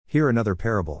Here another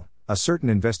parable. A certain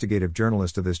investigative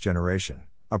journalist of this generation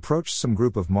approached some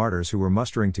group of martyrs who were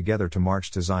mustering together to march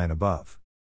to Zion above.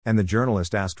 And the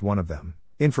journalist asked one of them,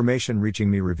 "Information reaching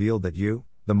me revealed that you,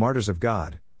 the martyrs of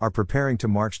God, are preparing to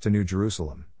march to New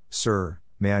Jerusalem. Sir,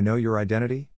 may I know your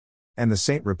identity?" And the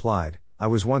saint replied, "I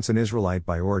was once an Israelite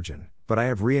by origin, but I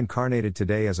have reincarnated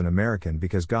today as an American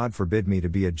because God forbid me to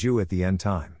be a Jew at the end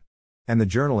time." And the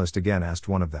journalist again asked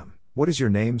one of them, "What is your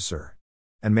name, sir?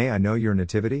 And may I know your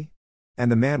nativity?"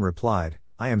 And the man replied,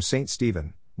 "I am Saint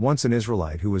Stephen, once an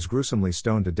Israelite who was gruesomely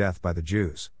stoned to death by the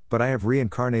Jews, but I have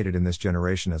reincarnated in this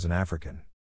generation as an African."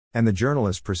 And the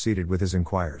journalist proceeded with his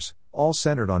inquiries, all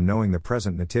centered on knowing the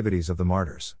present nativities of the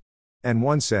martyrs. And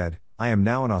one said, "I am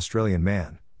now an Australian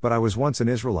man, but I was once an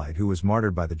Israelite who was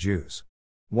martyred by the Jews."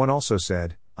 One also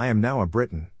said, "I am now a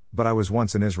Briton, but I was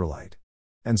once an Israelite."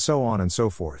 And so on and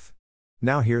so forth.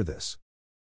 Now hear this.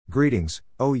 "Greetings,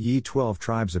 O ye 12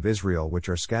 tribes of Israel which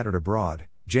are scattered abroad,"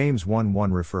 James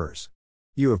 1:1 refers.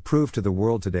 "You have proved to the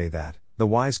world today that the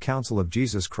wise counsel of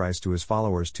Jesus Christ to his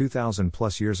followers 2000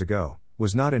 plus years ago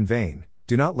was not in vain.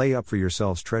 Do not lay up for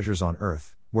yourselves treasures on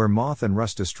earth, where moth and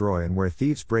rust destroy and where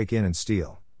thieves break in and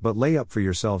steal, but lay up for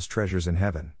yourselves treasures in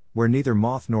heaven, where neither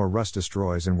moth nor rust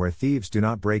destroys and where thieves do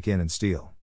not break in and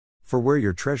steal. For where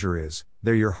your treasure is,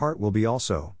 there your heart will be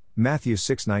also." Matthew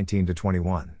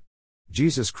 6:19-21.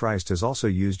 Jesus Christ has also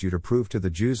used you to prove to the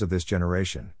Jews of this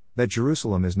generation that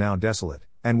Jerusalem is now desolate,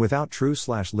 and without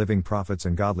true/living prophets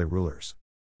and godly rulers.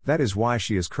 That is why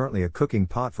she is currently a cooking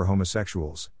pot for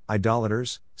homosexuals,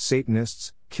 idolaters,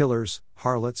 Satanists, killers,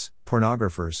 harlots,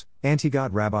 pornographers,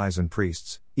 anti-God rabbis and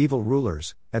priests, evil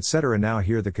rulers, etc. Now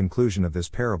hear the conclusion of this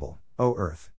parable, O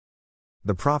earth.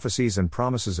 The prophecies and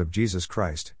promises of Jesus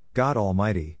Christ, God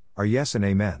Almighty, are yes and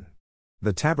amen.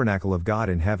 The tabernacle of God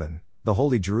in heaven, the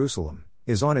holy Jerusalem,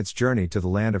 is on its journey to the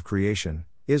land of creation,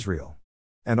 Israel.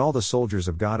 And all the soldiers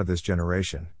of God of this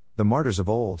generation, the martyrs of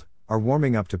old, are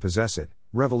warming up to possess it,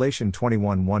 Revelation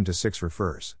 21:1-6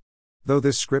 refers. Though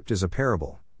this script is a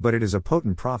parable, but it is a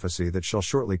potent prophecy that shall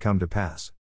shortly come to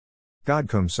pass. God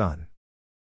come Son.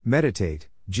 Meditate.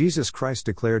 Jesus Christ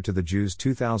declared to the Jews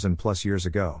 2000 plus years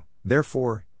ago,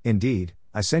 "Therefore, indeed,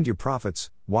 I send you prophets,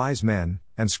 wise men,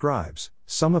 and scribes,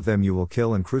 some of them you will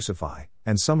kill and crucify,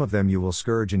 and some of them you will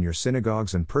scourge in your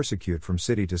synagogues and persecute from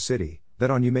city to city, that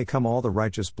on you may come all the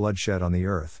righteous blood shed on the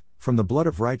earth, from the blood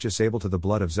of righteous Abel to the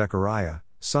blood of Zechariah,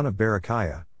 son of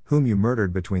Berechiah, whom you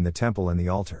murdered between the temple and the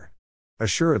altar.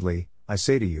 Assuredly, I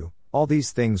say to you, all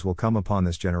these things will come upon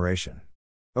this generation.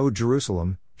 O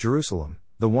Jerusalem, Jerusalem,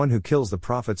 the one who kills the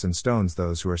prophets and stones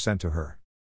those who are sent to her.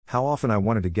 How often I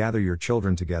wanted to gather your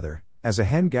children together, as a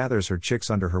hen gathers her chicks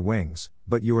under her wings,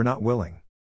 but you were not willing.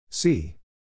 See,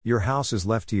 your house is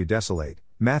left to you desolate."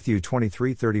 Matthew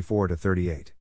 23:34-38.